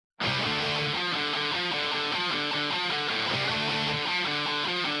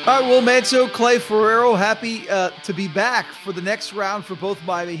All right, Will Manso, Clay Ferrero, happy to be back for the next round for both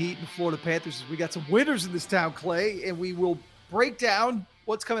Miami Heat and Florida Panthers. We got some winners in this town, Clay, and we will break down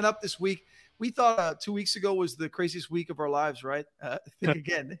what's coming up this week. We thought 2 weeks ago was the craziest week of our lives, right? I think,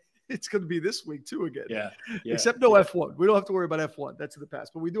 again, it's going to be this week, too, again. Yeah. Except no F1. We don't have to worry about F1. That's in the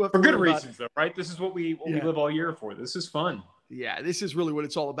past. But we do have to for worry good about reasons, though, right? This is what we live all year for. This is fun. Yeah, this is really what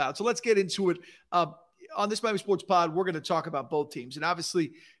it's all about. So let's get into it. On this Miami Sports Pod, we're going to talk about both teams. And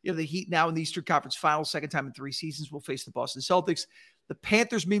obviously, the Heat now in the Eastern Conference Finals, second time in 3 seasons, will face the Boston Celtics. The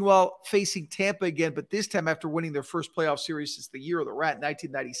Panthers, meanwhile, facing Tampa again, but this time after winning their first playoff series since the year of the Rat in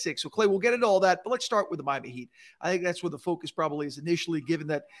 1996. So, Clay, we'll get into all that, but let's start with the Miami Heat. I think that's where the focus probably is initially, given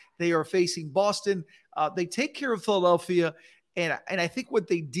that they are facing Boston. They take care of Philadelphia, and I think what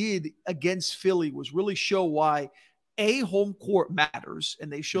they did against Philly was really show why home court matters,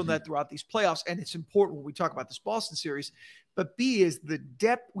 and they've shown that throughout these playoffs, and it's important when we talk about this Boston series. But B is the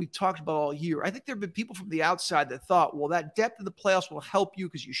depth we've talked about all year. I think there have been people from the outside that thought, well, that depth in the playoffs will help you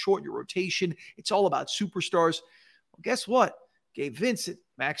because you shorten your rotation. It's all about superstars. Well, guess what? Gabe Vincent,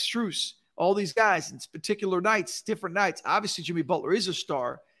 Max Strus, all these guys in particular nights, different nights. Obviously, Jimmy Butler is a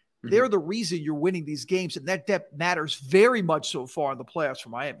star. They're the reason you're winning these games, and that depth matters very much so far in the playoffs for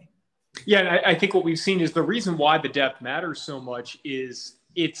Miami. Yeah, and I think what we've seen is the reason why the depth matters so much is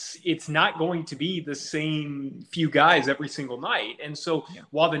it's not going to be the same few guys every single night. And so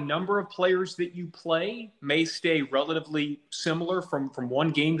while the number of players that you play may stay relatively similar from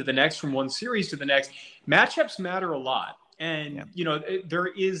one game to the next, from one series to the next, matchups matter a lot. And, there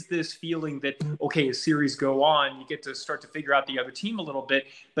is this feeling that, okay, as series go on, you get to start to figure out the other team a little bit.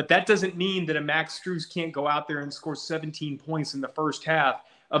 But that doesn't mean that a Max Strus can't go out there and score 17 points in the first half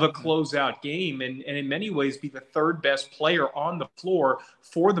of a closeout game and in many ways be the third best player on the floor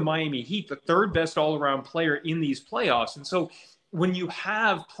for the Miami Heat, the third best all-around player in these playoffs. And so when you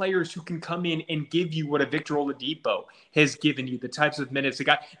have players who can come in and give you what a Victor Oladipo has given you, the types of minutes,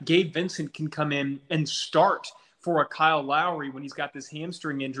 Gabe Vincent can come in and start for a Kyle Lowry when he's got this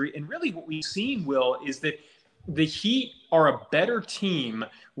hamstring injury. And really what we've seen, Will, is that the Heat are a better team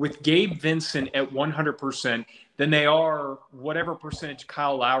with Gabe Vincent at 100% than they are whatever percentage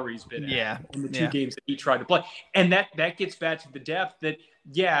Kyle Lowry's been at in the 2 games that he tried to play. And that gets back to the depth that,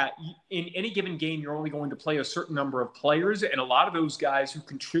 in any given game, you're only going to play a certain number of players. And a lot of those guys who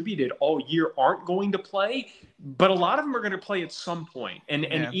contributed all year aren't going to play, but a lot of them are going to play at some point. And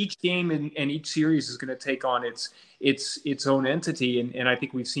each game and each series is going to take on its own entity. And I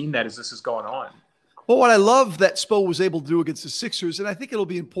think we've seen that as this has gone on. Well, what I love that Spo was able to do against the Sixers, and I think it'll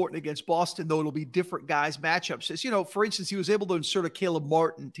be important against Boston, though it'll be different guys' matchups, is, for instance, he was able to insert a Caleb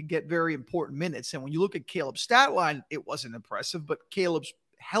Martin to get very important minutes. And when you look at Caleb's stat line, it wasn't impressive, but Caleb's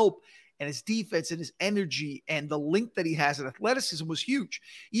help and his defense and his energy and the link that he has in athleticism was huge.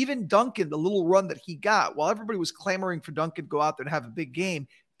 Even Duncan, the little run that he got, while everybody was clamoring for Duncan to go out there and have a big game,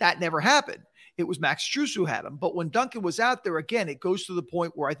 that never happened. It was Max Strus who had him. But when Duncan was out there, again, it goes to the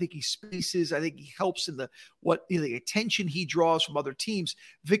point where I think he spaces. I think he helps in the attention he draws from other teams.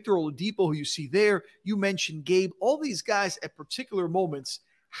 Victor Oladipo, who you see there, you mentioned Gabe. All these guys at particular moments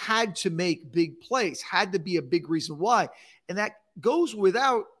had to make big plays, had to be a big reason why. And that goes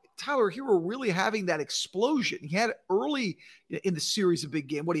without Tyler Herro really having that explosion. He had early in the series a big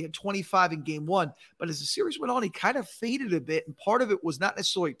game. He had 25 in game 1. But as the series went on, he kind of faded a bit. And part of it was not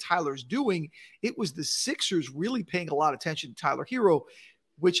necessarily Tyler's doing. It was the Sixers really paying a lot of attention to Tyler Herro,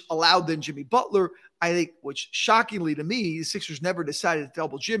 which allowed then Jimmy Butler, I think, which shockingly to me, the Sixers never decided to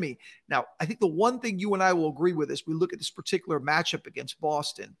double Jimmy. Now, I think the one thing you and I will agree with as we look at this particular matchup against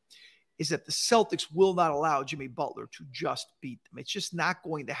Boston is that the Celtics will not allow Jimmy Butler to just beat them. It's just not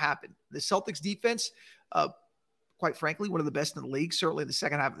going to happen. The Celtics defense, quite frankly, one of the best in the league. Certainly in the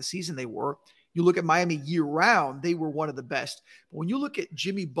second half of the season they were. You look at Miami year-round, they were one of the best. But when you look at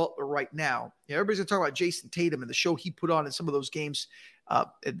Jimmy Butler right now, everybody's going to talk about Jason Tatum and the show he put on in some of those games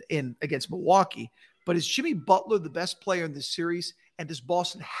against Milwaukee. But is Jimmy Butler the best player in this series? And does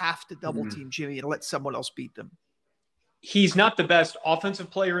Boston have to double-team Jimmy and let someone else beat them? He's not the best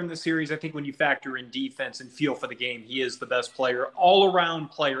offensive player in the series. I think when you factor in defense and feel for the game, he is the best player, all-around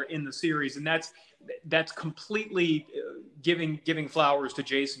player in the series. And that's completely giving flowers to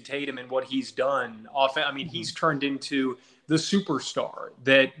Jason Tatum and what he's done. He's turned into the superstar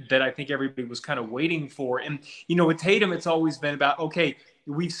that I think everybody was kind of waiting for. And, with Tatum, it's always been about, okay,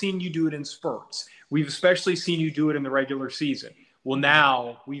 we've seen you do it in spurts. We've especially seen you do it in the regular season. Well,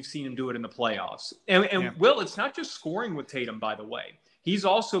 now we've seen him do it in the playoffs. And Will, it's not just scoring with Tatum, by the way. He's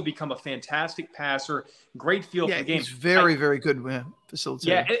also become a fantastic passer, great feel for the game. He's very, very good with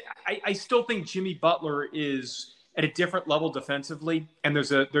facilitating. Yeah, I still think Jimmy Butler is at a different level defensively, and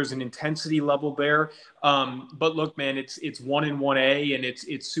there's an intensity level there. But look, man, it's 1-1A, and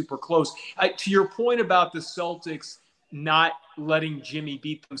it's super close. To your point about the Celtics not letting Jimmy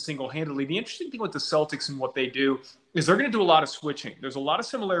beat them single-handedly, the interesting thing with the Celtics and what they do is they're going to do a lot of switching. There's a lot of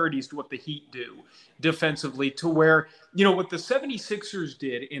similarities to what the Heat do defensively, to where, what the 76ers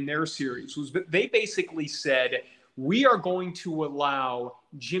did in their series was they basically said, we are going to allow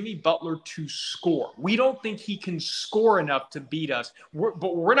Jimmy Butler to score. We don't think he can score enough to beat us,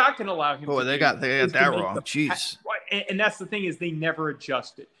 but we're not going to allow him. Boy, they got that wrong. Jeez. And that's the thing, is they never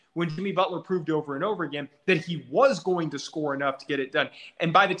adjusted. When Jimmy Butler proved over and over again that he was going to score enough to get it done.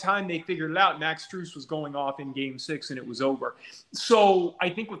 And by the time they figured it out, Max Strus was going off in Game 6 and it was over. So I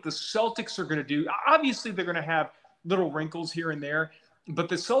think what the Celtics are going to do, obviously they're going to have little wrinkles here and there, but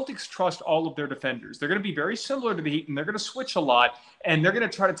the Celtics trust all of their defenders. They're going to be very similar to the Heat, and they're going to switch a lot, and they're going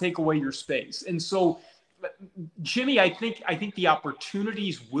to try to take away your space. And so Jimmy, I think the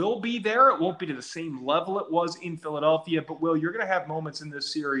opportunities will be there. It won't be to the same level it was in Philadelphia, but Will, you're going to have moments in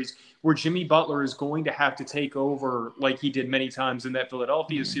this series where Jimmy Butler is going to have to take over like he did many times in that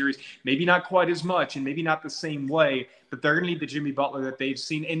Philadelphia series. Maybe not quite as much, and maybe not the same way, but they're going to need the Jimmy Butler that they've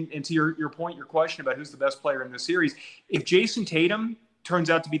seen. And to your point, your question about who's the best player in this series, if Jason Tatum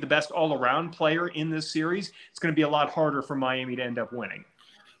turns out to be the best all-around player in this series, it's going to be a lot harder for Miami to end up winning.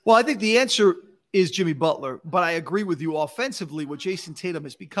 Well, I think the answer is Jimmy Butler, but I agree with you offensively what Jason Tatum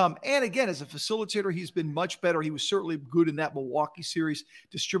has become. And again, as a facilitator, he's been much better. He was certainly good in that Milwaukee series,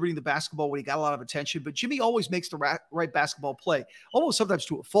 distributing the basketball when he got a lot of attention. But Jimmy always makes the right basketball play, almost sometimes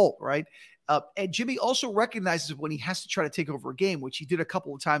to a fault, right? And Jimmy also recognizes when he has to try to take over a game, which he did a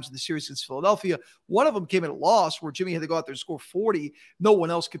couple of times in the series against Philadelphia. One of them came at a loss where Jimmy had to go out there and score 40. No one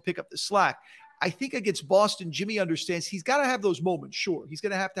else could pick up the slack. I think against Boston, Jimmy understands he's got to have those moments. Sure, he's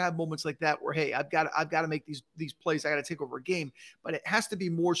going to have moments like that where, hey, I've got to make these plays. I got to take over a game, but it has to be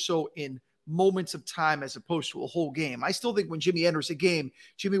more so in moments of time as opposed to a whole game. I still think when Jimmy enters a game,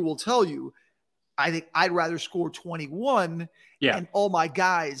 Jimmy will tell you, I think I'd rather score 21 and all my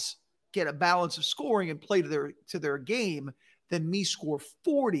guys get a balance of scoring and play to their game than me score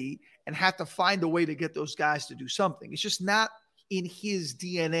 40 and have to find a way to get those guys to do something. It's just not in his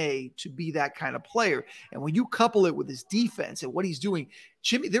DNA to be that kind of player. And when you couple it with his defense and what he's doing,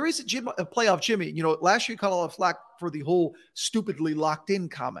 Jimmy, there is a playoff Jimmy. Last year he caught a lot of flack for the whole stupidly locked in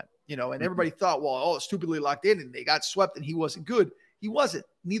comment, and everybody thought, well, stupidly locked in and they got swept and he wasn't good. He wasn't.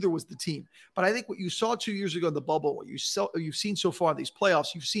 Neither was the team. But I think what you saw 2 years ago in the bubble, what you've seen so far in these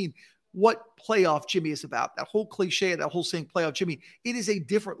playoffs, you've seen what playoff Jimmy is about. That whole cliche, that whole saying playoff Jimmy, it is a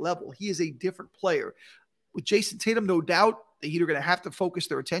different level. He is a different player. With Jason Tatum, no doubt, the Heat are going to have to focus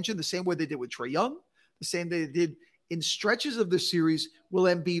their attention the same way they did with Trae Young, the same way they did in stretches of this series, Will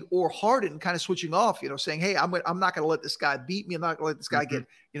Embiid or Harden kind of switching off, saying, hey, I'm not going to let this guy beat me. I'm not going to let this guy get,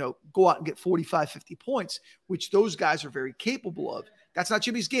 go out and get 45, 50 points, which those guys are very capable of. That's not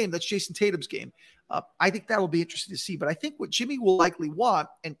Jimmy's game. That's Jason Tatum's game. I think that'll be interesting to see. But I think what Jimmy will likely want,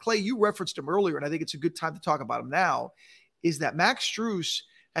 and Clay, you referenced him earlier, and I think it's a good time to talk about him now, is that Max Strus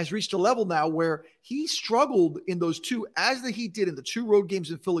has reached a level now where he struggled in those two, as the Heat did in the two road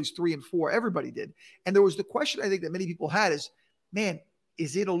games in Phillies 3 and 4. Everybody did. And there was the question I think that many people had is, man,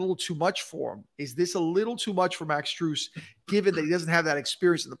 is it a little too much for him? Is this a little too much for Max Strus, given that he doesn't have that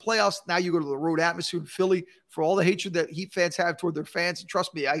experience in the playoffs? Now you go to the road atmosphere in Philly, for all the hatred that Heat fans have toward their fans. And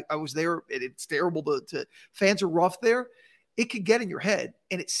trust me, I was there, and it's terrible to fans are rough there. It could get in your head,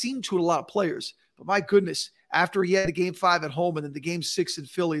 and it seemed to a lot of players. But my goodness, after he had a Game 5 at home and then the Game 6 in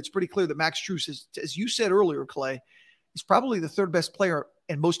Philly, it's pretty clear that Max Strus is, as you said earlier, Clay, is probably the third best player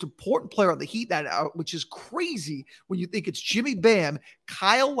and most important player on the Heat now, which is crazy when you think it's Jimmy Bam,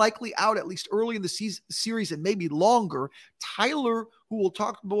 Kyle likely out at least early in the series and maybe longer. Tyler, who we'll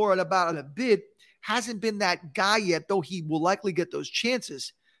talk more about in a bit, hasn't been that guy yet, though he will likely get those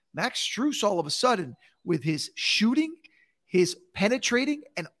chances. Max Strus, all of a sudden, with his shooting, his penetrating,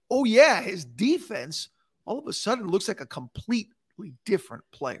 and his defense, all of a sudden looks like a completely different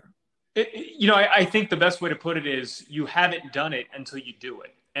player. I think the best way to put it is you haven't done it until you do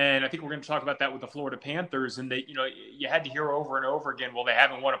it. And I think we're going to talk about that with the Florida Panthers. And they, you had to hear over and over again, well, they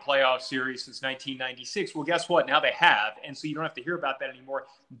haven't won a playoff series since 1996. Well, guess what? Now they have. And so you don't have to hear about that anymore.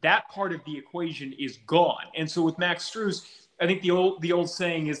 That part of the equation is gone. And so with Max Strus, I think the old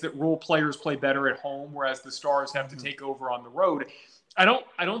saying is that role players play better at home, whereas the stars have to take over on the road. I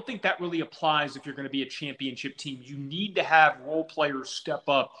don't think that really applies if you're going to be a championship team. You need to have role players step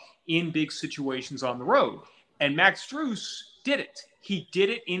up in big situations on the road. And Max Strus did it. He did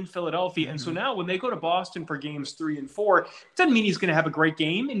it in Philadelphia. And so now when they go to Boston for games 3 and 4, it doesn't mean he's going to have a great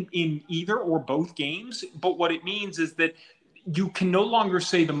game in either or both games. But what it means is that you can no longer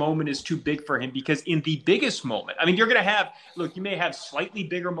say the moment is too big for him, because in the biggest moment, I mean, you're going to have, look, you may have slightly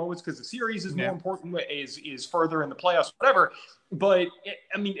bigger moments because the series is more important, is further in the playoffs, whatever. But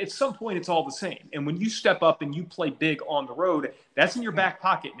I mean, at some point, it's all the same. And when you step up and you play big on the road, that's in your back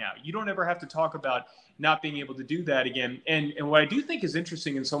pocket now. You don't ever have to talk about not being able to do that again. And what I do think is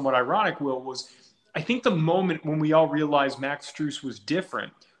interesting and somewhat ironic, Will, was I think the moment when we all realized Max Strus was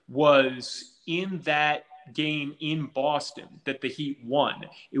different was in that game in Boston that the Heat won.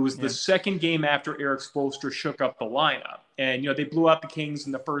 It was the second game after Erik Spoelstra shook up the lineup. And, they blew out the Kings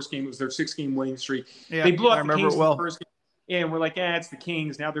in the first game. It was their 6-game winning streak. Yeah, they blew out the Kings in the first game. And we're like, it's the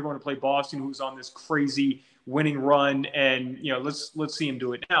Kings. Now they're going to play Boston, who's on this crazy winning run. And, let's see him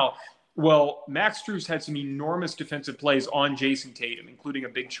do it now. Well, Max Strus had some enormous defensive plays on Jason Tatum, including a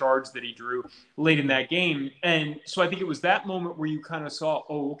big charge that he drew late in that game. And so I think it was that moment where you kind of saw,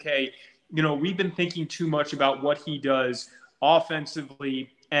 okay, we've been thinking too much about what he does offensively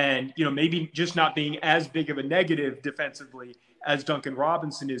and, maybe just not being as big of a negative defensively as Duncan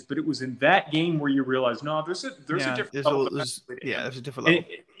Robinson is. But it was in that game where you realize, no, there's a different level. There's a different level.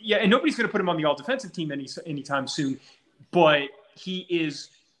 And nobody's going to put him on the all-defensive team anytime soon. But he is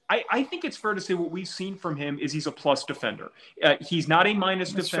 – I think it's fair to say what we've seen from him is he's a plus defender. He's not a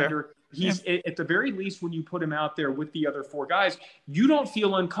minus defender. Fair. He's at the very least, when you put him out there with the other 4 guys, you don't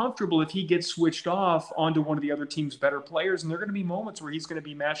feel uncomfortable if he gets switched off onto one of the other team's better players. And there are going to be moments where he's going to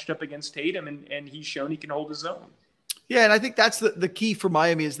be matched up against Tatum, and he's shown he can hold his own. Yeah, and I think that's the key for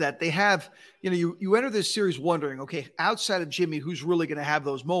Miami is that they have, you enter this series wondering, okay, outside of Jimmy, who's really going to have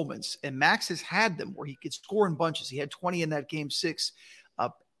those moments? And Max has had them where he could score in bunches. He had 20 in that game 6.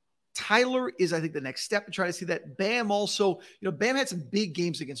 Tyler is, I think, the next step in trying to see that. Bam also, Bam had some big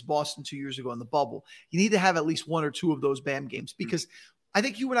games against Boston 2 years ago in the bubble. You need to have at least 1 or 2 of those Bam games because I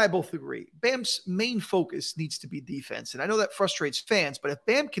think you and I both agree Bam's main focus needs to be defense. And I know that frustrates fans, but if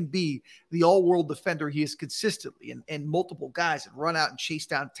Bam can be the all-world defender he is consistently and multiple guys and run out and chase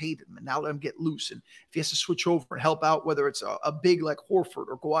down Tatum and now let him get loose. And if he has to switch over and help out, whether it's a big like Horford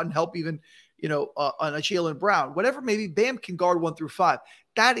or go out and help even, on a Jaylen Brown, whatever, maybe Bam can guard 1 through 5.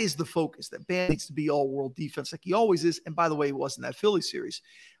 That is the focus, that Bam needs to be all-world defense like he always is. And by the way, he was in that Philly series.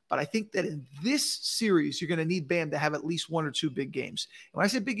 But I think that in this series, you're going to need Bam to have at least 1 or 2 big games. And when I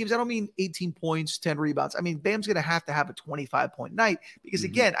say big games, I don't mean 18 points, 10 rebounds. I mean, Bam's going to have a 25-point night because,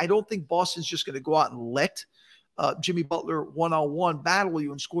 again, I don't think Boston's just going to go out and let Jimmy Butler one-on-one battle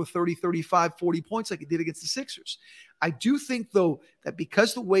you and score 30, 35, 40 points like he did against the Sixers. I do think, though, that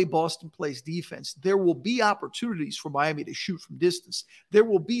because the way Boston plays defense, there will be opportunities for Miami to shoot from distance. There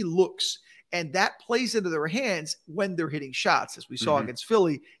will be looks, and that plays into their hands when they're hitting shots. As we saw against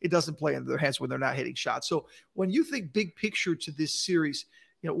Philly, it doesn't play into their hands when they're not hitting shots. So when you think big picture to this series,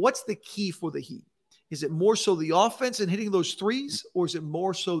 what's the key for the Heat? Is it more so the offense and hitting those threes, or is it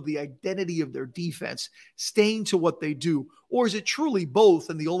more so the identity of their defense, staying to what they do? Or is it truly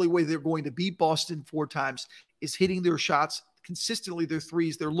both, and the only way they're going to beat Boston 4 times is hitting their shots consistently, their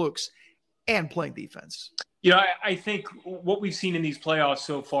threes, their looks, and playing defense? I think what we've seen in these playoffs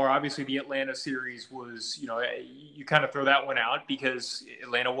so far, obviously the Atlanta series was, you kind of throw that one out because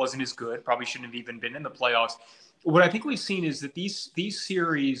Atlanta wasn't as good, probably shouldn't have even been in the playoffs. What I think we've seen is that these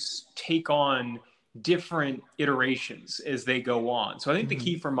series take on different iterations as they go on. So I think the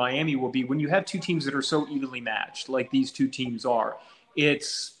key for Miami will be when you have 2 teams that are so evenly matched, like these 2 teams are,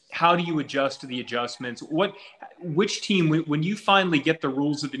 it's how do you adjust to the adjustments? Which team, when you finally get the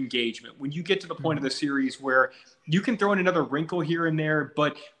rules of engagement, when you get to the point of the series where you can throw in another wrinkle here and there,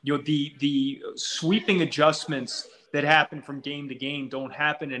 but the sweeping adjustments that happen from game to game don't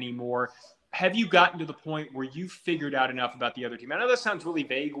happen anymore. Have you gotten to the point where you figured out enough about the other team? I know that sounds really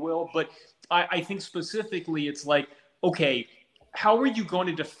vague, Will, but I think specifically it's like, okay, how are you going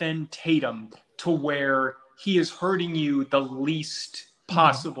to defend Tatum to where he is hurting you the least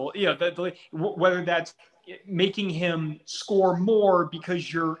possible? Whether that's making him score more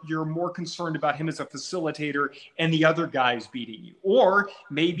because you're more concerned about him as a facilitator and the other guys beating you, or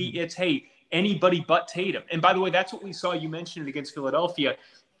maybe it's, hey, anybody but Tatum. And by the way, that's what we saw. You mentioned it against Philadelphia.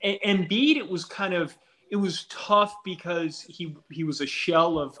 And Embiid, it was tough because he was a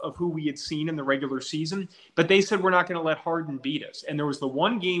shell of who we had seen in the regular season. But they said, we're not going to let Harden beat us. And there was the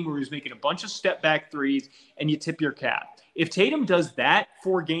one game where he was making a bunch of step-back threes, and you tip your cap. If Tatum does that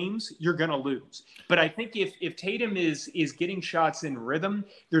 4 games, you're going to lose. But I think if Tatum is getting shots in rhythm,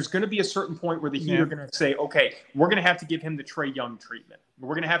 there's going to be a certain point where the Heat are going to say, okay, we're going to have to give him the Trae Young treatment,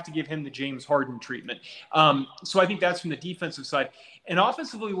 We're going to have to give him the James Harden treatment. So I think that's from the defensive side. And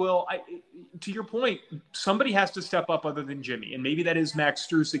offensively, Will, to your point, somebody has to step up other than Jimmy. And maybe that is Max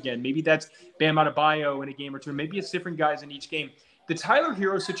Strus again. Maybe that's Bam Adebayo in a game or two. Maybe it's different guys in each game. The Tyler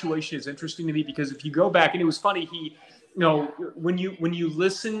Hero situation is interesting to me because if you go back, and it was funny, when you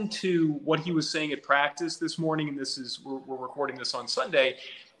listen to what he was saying at practice this morning, and we're recording this on Sunday,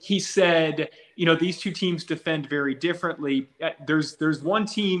 he said, these two teams defend very differently. There's one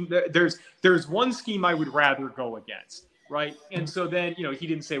team, there's one scheme I would rather go against, right? And so then, he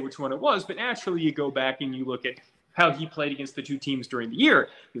didn't say which one it was, but naturally you go back and you look at how he played against the two teams during the year.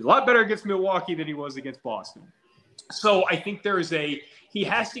 He was a lot better against Milwaukee than he was against Boston. So I think he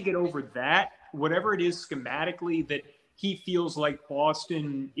has to get over that, whatever it is schematically that he feels like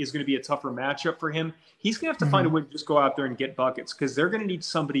Boston is going to be a tougher matchup for him. He's going to have to find a way to just go out there and get buckets because they're going to need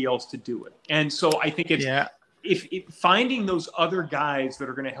somebody else to do it. And so I think it's finding those other guys that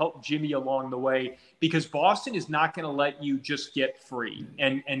are going to help Jimmy along the way, because Boston is not going to let you just get free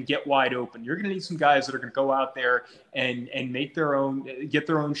and get wide open. You're going to need some guys that are going to go out there and get their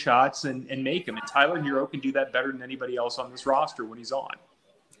own shots and make them. And Tyler Hero can do that better than anybody else on this roster when he's on.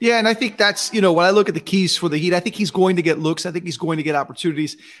 Yeah, and I think that's, when I look at the keys for the Heat, I think he's going to get looks. I think he's going to get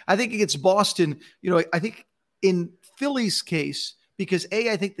opportunities. I think against Boston, I think in Philly's case, because A,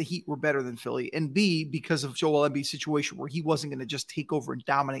 I think the Heat were better than Philly, and B, because of Joel Embiid's situation where he wasn't going to just take over and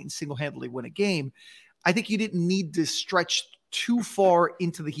dominate and single-handedly win a game, I think you didn't need to stretch too far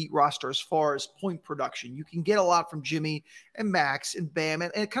into the Heat roster as far as point production. You can get a lot from Jimmy and Max and Bam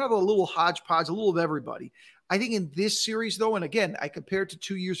and kind of a little hodgepodge, a little of everybody. I think in this series, though, and again, I compare it to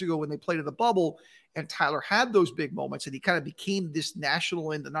 2 years ago when they played in the bubble and Tyler had those big moments and he kind of became this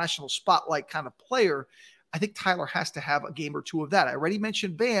national spotlight kind of player. I think Tyler has to have a game or two of that. I already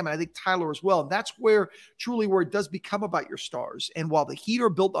mentioned Bam, and I think Tyler as well. And that's where it does become about your stars. And while the Heat are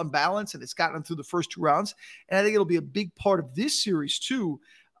built on balance and it's gotten them through the first 2 rounds, and I think it'll be a big part of this series too,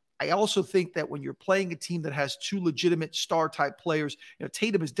 I also think that when you're playing a team that has 2 legitimate star-type players,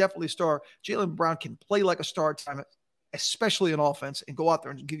 Tatum is definitely a star. Jaylen Brown can play like a star at times, especially in offense, and go out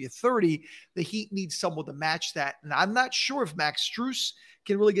there and give you 30. The Heat needs someone to match that. And I'm not sure if Max Strus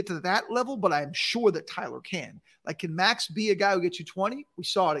can really get to that level, but I'm sure that Tyler can. Like, can Max be a guy who gets you 20? We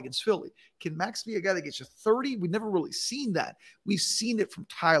saw it against Philly. Can Max be a guy that gets you 30? We've never really seen that. We've seen it from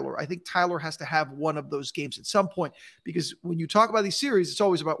Tyler. I think Tyler has to have one of those games at some point, because when you talk about these series, it's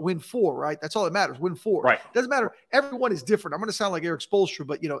always about win 4, right? That's all that matters, win 4. Right. Doesn't matter. Everyone is different. I'm going to sound like Eric Spoelstra,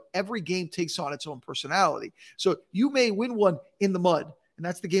 but, every game takes on its own personality. So you may win one in the mud, and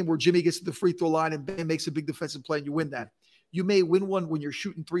that's the game where Jimmy gets to the free throw line and Bam makes a big defensive play and you win that. You may win one when you're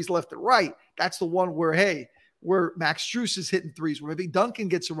shooting threes left and right. That's the one where Max Strus is hitting threes, where maybe Duncan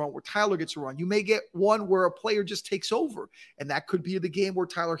gets a run, where Tyler gets a run. You may get one where a player just takes over, and that could be the game where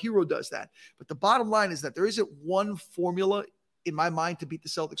Tyler Hero does that. But the bottom line is that there isn't one formula in my mind to beat the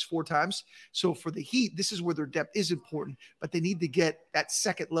Celtics 4 times. So for the Heat, this is where their depth is important, but they need to get that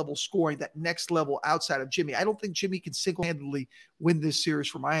second level scoring, that next level outside of Jimmy. I don't think Jimmy can single-handedly win this series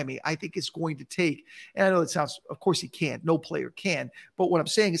for Miami. I think it's going to take, and I know it sounds, of course he can't, no player can, but what I'm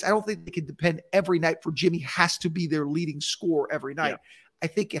saying is I don't think they can depend every night for Jimmy has to be their leading scorer every night. Yeah. I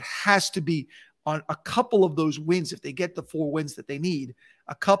think it has to be on a couple of those wins. If they get the 4 wins that they need,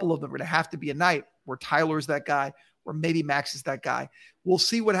 a couple of them are going to have to be a night where Tyler is that guy, or maybe Max is that guy. We'll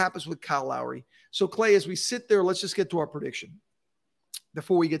see what happens with Kyle Lowry. So, Clay, as we sit there, let's just get to our prediction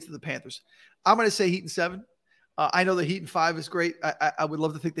before we get to the Panthers. I'm going to say Heat in 7. I know the Heat in 5 is great. I would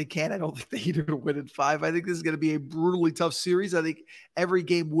love to think they can. I don't think the Heat are going to win in 5. I think this is going to be a brutally tough series. I think every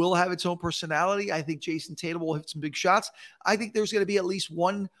game will have its own personality. I think Jason Tatum will hit some big shots. I think there's going to be at least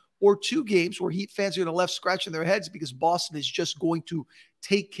 1 or 2 games where Heat fans are going to left scratching their heads because Boston is just going to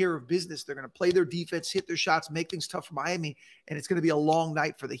take care of business. They're going to play their defense, hit their shots, make things tough for Miami, and it's going to be a long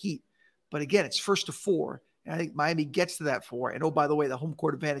night for the Heat. But again, it's 1st to 4, and I think Miami gets to that 4. And, oh, by the way, the home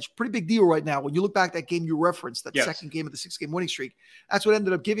court advantage, pretty big deal right now. When you look back at that game you referenced, that second game of the 6-game winning streak, that's what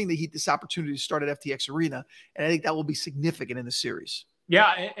ended up giving the Heat this opportunity to start at FTX Arena, and I think that will be significant in the series.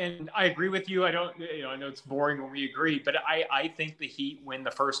 Yeah, and I agree with you. I don't, I know it's boring when we agree, but I think the Heat win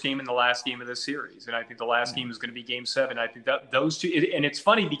the first game and the last game of the series, and I think the last game is going to be Game 7. I think that those two, and it's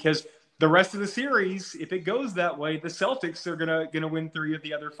funny because the rest of the series, if it goes that way, the Celtics are gonna win 3 of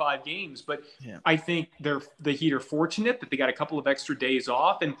the other 5 games. But I think the Heat are fortunate that they got a couple of extra days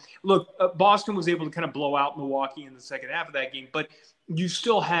off. And look, Boston was able to kind of blow out Milwaukee in the second half of that game, but you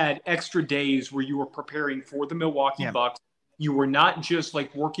still had extra days where you were preparing for the Milwaukee Bucks. You were not just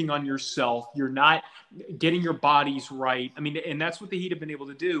like working on yourself. You're not getting your bodies right. I mean, and that's what the Heat have been able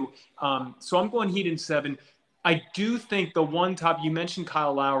to do. So I'm going Heat in 7. I do think the one top, you mentioned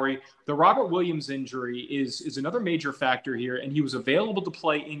Kyle Lowry, the Robert Williams injury is another major factor here, and he was available to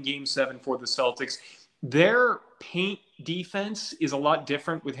play in Game 7 for the Celtics. Their paint defense is a lot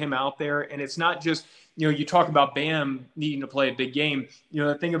different with him out there, and it's not just, you talk about Bam needing to play a big game.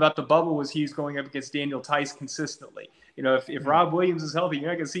 The thing about the bubble was he's going up against Daniel Tice consistently. If Rob Williams is healthy, you're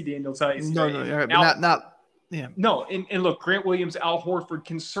not going to see Daniel Tice. No, not. Yeah. No, and look, Grant Williams, Al Horford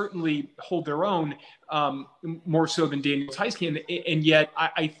can certainly hold their own, more so than Daniel Tice can. And yet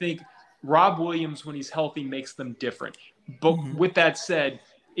I think Rob Williams, when he's healthy, makes them different. But with that said,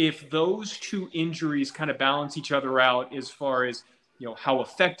 if those two injuries kind of balance each other out as far as, how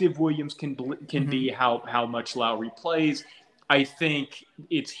effective Williams can be, how much Lowry plays, I think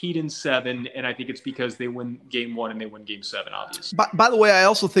it's Heat in 7, and I think it's because they win Game 1 and they win Game 7, obviously. By the way, I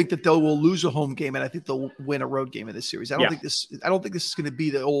also think that they will lose a home game, and I think they'll win a road game in this series. I don't think this is going to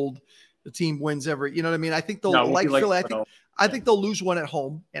be the team wins every. You know what I mean? I think they'll I think they'll lose one at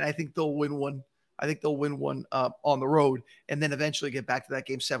home, and I think they'll win one. I think they'll win one on the road, and then eventually get back to that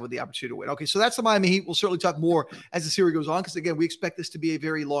Game 7 with the opportunity to win. Okay, so that's the Miami Heat. We'll certainly talk more as the series goes on because, again, we expect this to be a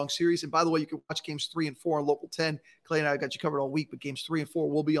very long series. And by the way, you can watch Games 3 and 4 on Local 10. Clay and I got you covered all week, but Games 3 and 4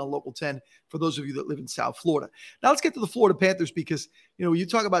 will be on Local 10 for those of you that live in South Florida. Now let's get to the Florida Panthers because, you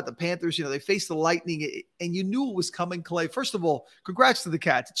talk about the Panthers, they faced the Lightning, and you knew it was coming, Clay. First of all, congrats to the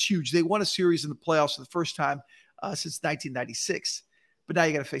Cats. It's huge. They won a series in the playoffs for the first time since 1996. But now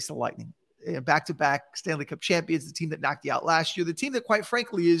you got to face the Lightning. Back-to-back Stanley Cup champions, the team that knocked you out last year, the team that, quite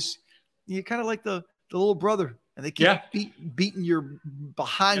frankly, is kind of like the little brother, and they keep beating your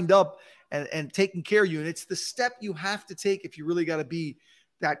behind up and taking care of you. And it's the step you have to take if you really got to be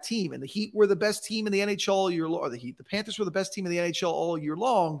that team. And the Heat were the best team in the NHL all year long. The Panthers were the best team in the NHL all year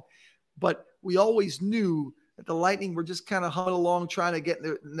long, but we always knew that the Lightning were just kind of humming along trying to get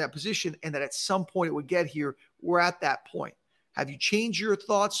in that position, and that at some point it would get here. We're at that point. Have you changed your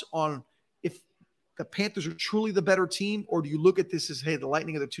thoughts on if the Panthers are truly the better team, or do you look at this as, hey, the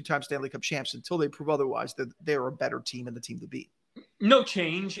Lightning are the two-time Stanley Cup champs until they prove otherwise, that they're a better team and the team to beat? No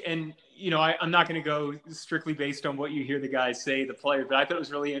change. And, I'm not going to go strictly based on what you hear the guys say, the players, but I thought it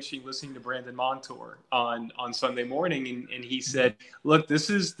was really interesting listening to Brandon Montour on Sunday morning. And he said, look, this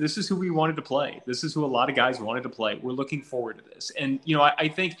is who we wanted to play. This is who a lot of guys wanted to play. We're looking forward to this. And, I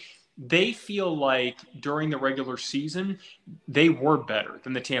think they feel like during the regular season, they were better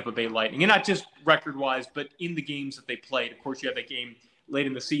than the Tampa Bay Lightning. And not just record-wise, but in the games that they played. Of course, you had that game late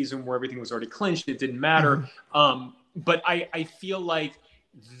in the season where everything was already clinched. It didn't matter. But I feel like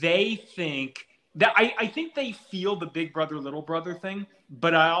they think that I think they feel the big brother, little brother thing.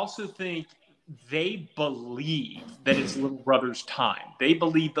 But I also think they believe that it's little brother's time. They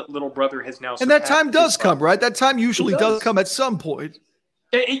believe that little brother has now. And that time does come, right? That time usually does come at some point.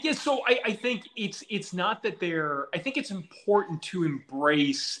 Yes, so I think it's not that I think it's important to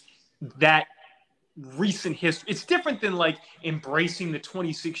embrace that recent history. It's different than like embracing the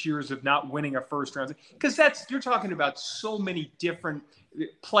 26 years of not winning a first round, because you're talking about so many different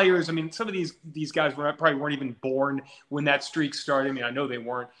players. I mean, some of these guys probably weren't even born when that streak started. I mean, I know they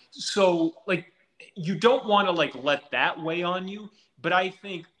weren't. So like, you don't want to like let that weigh on you. But I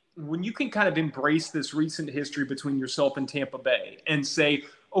think when you can kind of embrace this recent history between yourself and Tampa Bay and say,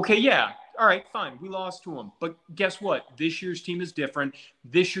 okay, yeah, all right, fine, we lost to them. But guess what? This year's team is different.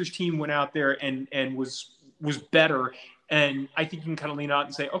 This year's team went out there and was better. And I think you can kind of lean out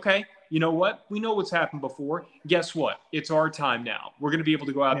and say, okay, you know what? We know what's happened before. Guess what? It's our time now. We're going to be able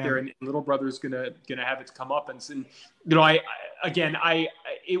to go out there, and little brother's going to have its comeuppance. And I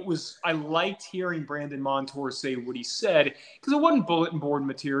liked hearing Brandon Montour say what he said, because it wasn't bulletin board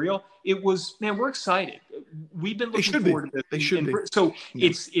material. It was, man, we're excited. We've been looking forward to this. They should be. So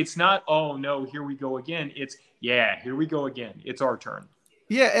it's not, oh no, here we go again. It's, yeah, here we go again. It's our turn.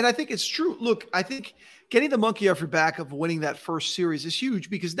 Yeah, and I think it's true. Look, I think getting the monkey off your back of winning that first series is huge,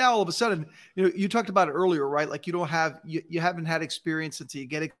 because now all of a sudden, you talked about it earlier, right? Like you haven't had experience until you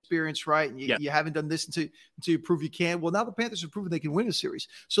get experience, right? And you haven't done this until you prove you can. Well, now the Panthers have proven they can win a series.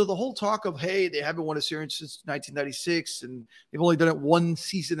 So the whole talk of, hey, they haven't won a series since 1996 and they've only done it one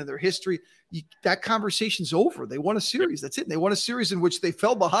season in their history, that conversation's over. They won a series. That's it. And they won a series in which they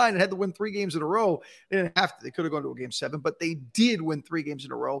fell behind and had to win 3 games in a row. They didn't have to. They could have gone to a Game 7, but they did win 3 games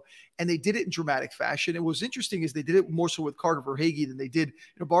in a row, and they did it in dramatic fashion. And what was interesting is they did it more so with Carter Verhaeghe than they did.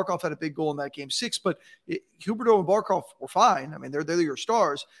 Barkov had a big goal in that Game 6, but Huberdeau and Barkov were fine. I mean, they're your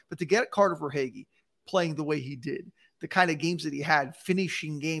stars. But to get Carter Verhaeghe playing the way he did, the kind of games that he had,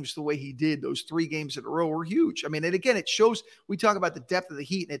 finishing games the way he did, those 3 games in a row were huge. I mean, and again, it shows, we talk about the depth of the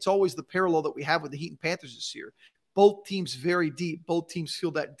Heat, and it's always the parallel that we have with the Heat and Panthers this year. both teams very deep. Both teams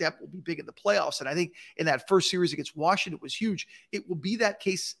feel that depth will be big in the playoffs. And I think in that first series against Washington, it was huge. It will be that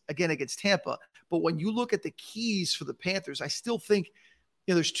case again against Tampa. But when you look at the keys for the Panthers, I still think,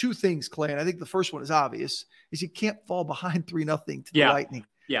 there's two things, Clay, and I think the first one is obvious, is you can't fall behind 3-0 to the Lightning.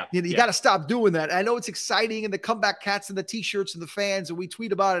 Yeah. You got to stop doing that. I know it's exciting and the comeback cats and the T-shirts and the fans, and we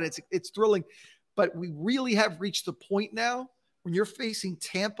tweet about it. It's thrilling. But we really have reached the point now when you're facing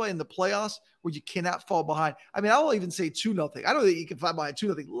Tampa in the playoffs where you cannot fall behind. I mean, I'll even say 2-0. I don't think you can fall behind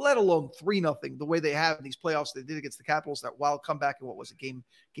 2-0, let alone 3-0, the way they have in these playoffs. They did against the Capitals, that wild comeback in what was it, game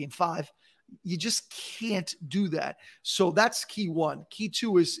 5. You just can't do that. So that's key one. Key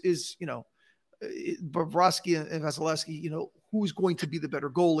two is Bobrovsky and Vasilevsky, who's going to be the better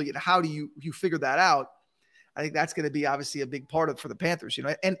goalie and how do you figure that out? I think that's going to be obviously a big part for the Panthers,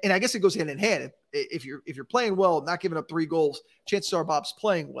 and I guess it goes hand in hand. If you're playing well, not giving up 3 goals, chances are Bob's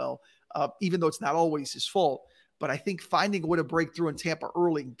playing well, even though it's not always his fault. But I think finding a way to break through in Tampa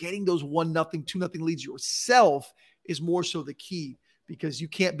early and getting those 1-0, 2-0 leads yourself is more so the key, because you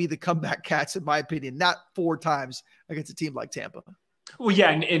can't be the comeback cats, in my opinion, not 4 times against a team like Tampa. Well,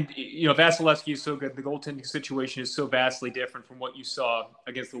 yeah, and Vasilevsky is so good. The goaltending situation is so vastly different from what you saw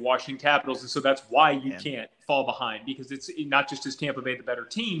against the Washington Capitals, and so that's why you can't fall behind, because it's not just is Tampa Bay the better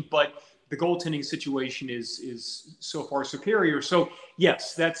team, but the goaltending situation is so far superior. So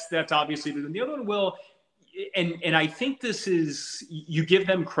yes, that's obviously. And the other one will, and I think this is, you give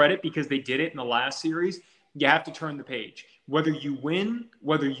them credit because they did it in the last series. You have to turn the page. Whether you win,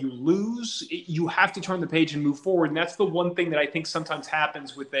 whether you lose, you have to turn the page and move forward. And that's the one thing that I think sometimes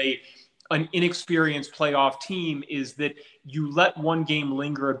happens with an inexperienced playoff team, is that you let one game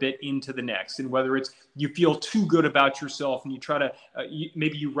linger a bit into the next. And whether it's you feel too good about yourself and you try to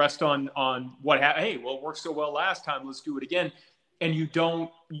maybe you rest on what hey, well, it worked so well last time, let's do it again. And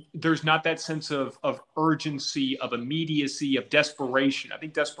there's not that sense of urgency, of immediacy, of desperation. I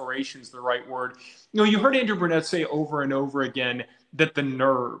think desperation is the right word. You heard Andrew Brunette say over and over again that the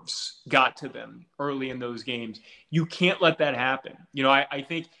nerves got to them early in those games. You can't let that happen. I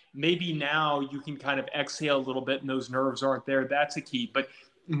think maybe now you can kind of exhale a little bit and those nerves aren't there. That's a key. But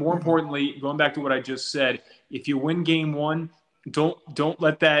more importantly, going back to what I just said, if you win game 1, don't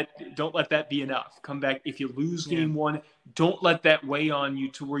let that be enough. Come back. If you lose game 1, don't let that weigh on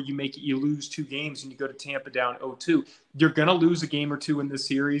you to where you lose 2 games and you go to Tampa down 0-2. You're going to lose a game or 2 in this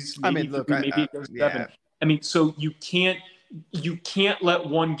series. Maybe it goes 7. I mean, so you can't let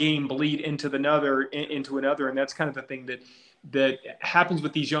one game bleed into another. And that's kind of the thing that happens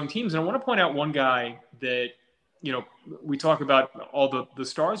with these young teams. And I want to point out one guy that, we talk about all the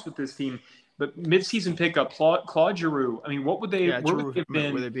stars with this team, but midseason pickup, Claude Giroux. I mean, what would they have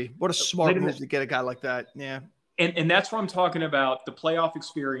been? What a smart move to get a guy like that. Yeah. And that's where I'm talking about the playoff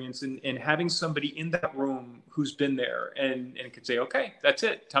experience and having somebody in that room who's been there and could say, okay, that's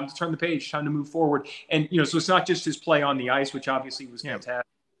it. Time to turn the page, time to move forward. And, so it's not just his play on the ice, which obviously was fantastic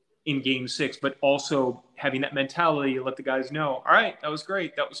in game 6, but also having that mentality to let the guys know, all right, that was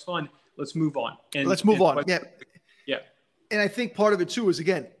great. That was fun. Let's move on. Let's move on. Yeah. Yeah. And I think part of it too is,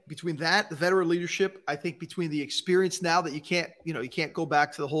 again, between that, the veteran leadership, I think between the experience now that you can't go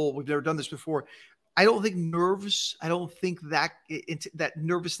back to the whole, we've never done this before. I don't think nerves. I don't think that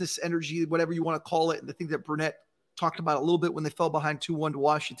nervousness, energy, whatever you want to call it, and the thing that Brunette talked about a little bit when they fell behind 2-1 to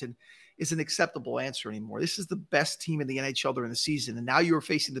Washington is an acceptable answer anymore. This is the best team in the NHL during the season, and now you're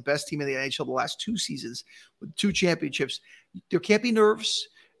facing the best team in the NHL the last 2 seasons with 2 championships. There can't be nerves.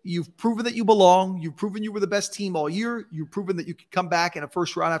 You've proven that you belong. You've proven you were the best team all year. You've proven that you can come back in a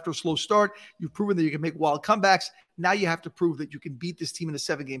first round after a slow start. You've proven that you can make wild comebacks. Now you have to prove that you can beat this team in a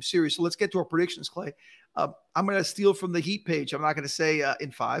 7-game series. So let's get to our predictions, Clay. I'm going to steal from the Heat page. I'm not going to say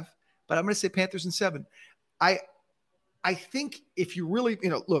in 5, but I'm going to say Panthers in 7. I think if you really,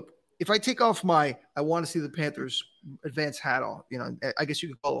 look, if I take off I want to see the Panthers advance hat off, I guess you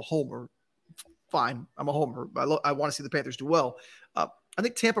could call it a homer. Fine. I'm a homer. I want to see the Panthers do well. I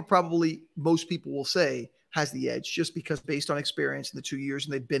think Tampa probably, most people will say, has the edge just because based on experience in the 2 years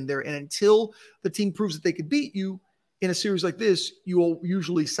and they've been there. And until the team proves that they could beat you in a series like this, you will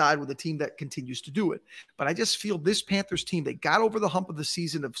usually side with a team that continues to do it. But I just feel this Panthers team, they got over the hump of the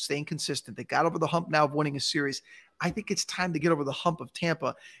season of staying consistent. They got over the hump now of winning a series. I think it's time to get over the hump of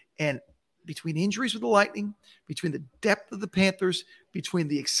Tampa. And between injuries with the Lightning, between the depth of the Panthers, between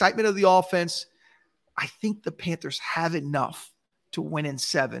the excitement of the offense, I think the Panthers have enough to win in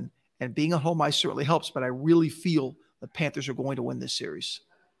 7, and being at home ice certainly helps, but I really feel the Panthers are going to win this series.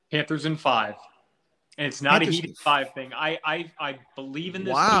 Panthers in 5. And it's not Panthers a heated 5 thing. I believe in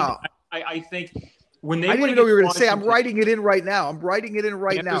this team. I think when they I didn't even know you were going to say, I'm writing it in right now. I'm writing it in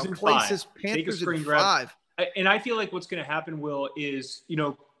right now. Clay says Panthers in 5. And I feel like what's going to happen, Will, is,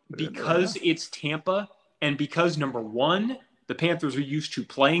 because it's Tampa and because, number one, the Panthers are used to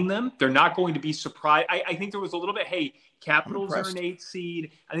playing them, they're not going to be surprised. I think there was a little bit, hey, Capitals are an 8th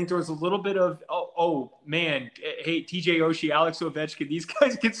seed. I think there was a little bit of, oh man, hey, TJ Oshie, Alex Ovechkin, these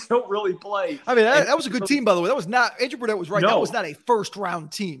guys can still really play. I mean, that was a good team, by the way. That was not, Andrew Burnett was right. No. That was not a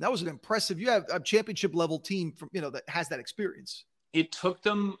first-round team. That was an impressive, you have a championship-level team from, that has that experience. It took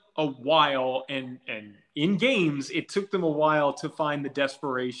them a while, and in games, it took them a while to find the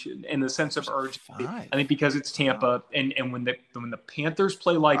desperation and the sense of urgency. I think because it's Tampa, and when the Panthers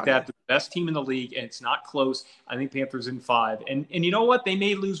play like that, they're the best team in the league, and it's not close. I think Panthers in 5. And you know what? They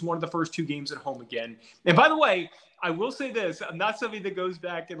may lose one of the first 2 games at home again. And by the way, I will say this: I'm not somebody that goes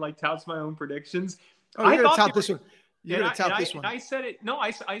back and touts my own predictions. I thought tout this one. You're going to tout this one. I said it. No, I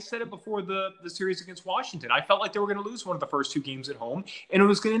said it before the series against Washington. I felt like they were going to lose one of the first 2 games at home, and it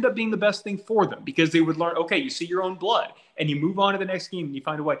was going to end up being the best thing for them because they would learn, okay, you see your own blood, and you move on to the next game, and you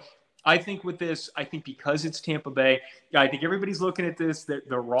find a way. I think with this, because it's Tampa Bay, I think everybody's looking at this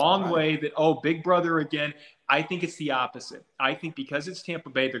the wrong way, that, Big Brother again. I think it's the opposite. I think because it's Tampa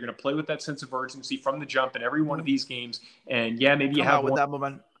Bay, they're going to play with that sense of urgency from the jump in every one of these games, and maybe you have with that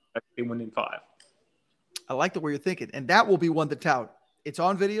moment. They win in 5. I like the way you're thinking. And that will be one to tout. It's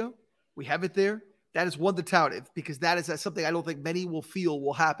on video. We have it there. That is one to tout because that is something I don't think many will feel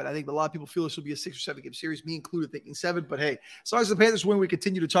will happen. I think a lot of people feel this will be a 6 or 7 game series, me included, thinking 7. But hey, as long as the Panthers win, we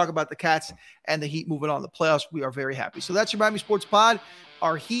continue to talk about the Cats and the Heat moving on to the playoffs. We are very happy. So that's your Miami Sports Pod.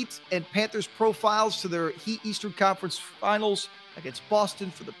 Our Heat and Panthers profiles to their Heat Eastern Conference Finals against Boston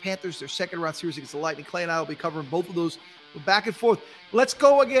for the Panthers, their second-round series against the Lightning. Clay and I will be covering both of those. We're back and forth. Let's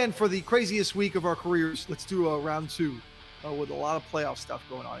go again for the craziest week of our careers. Let's do a round 2 with a lot of playoff stuff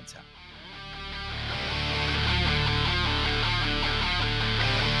going on in town.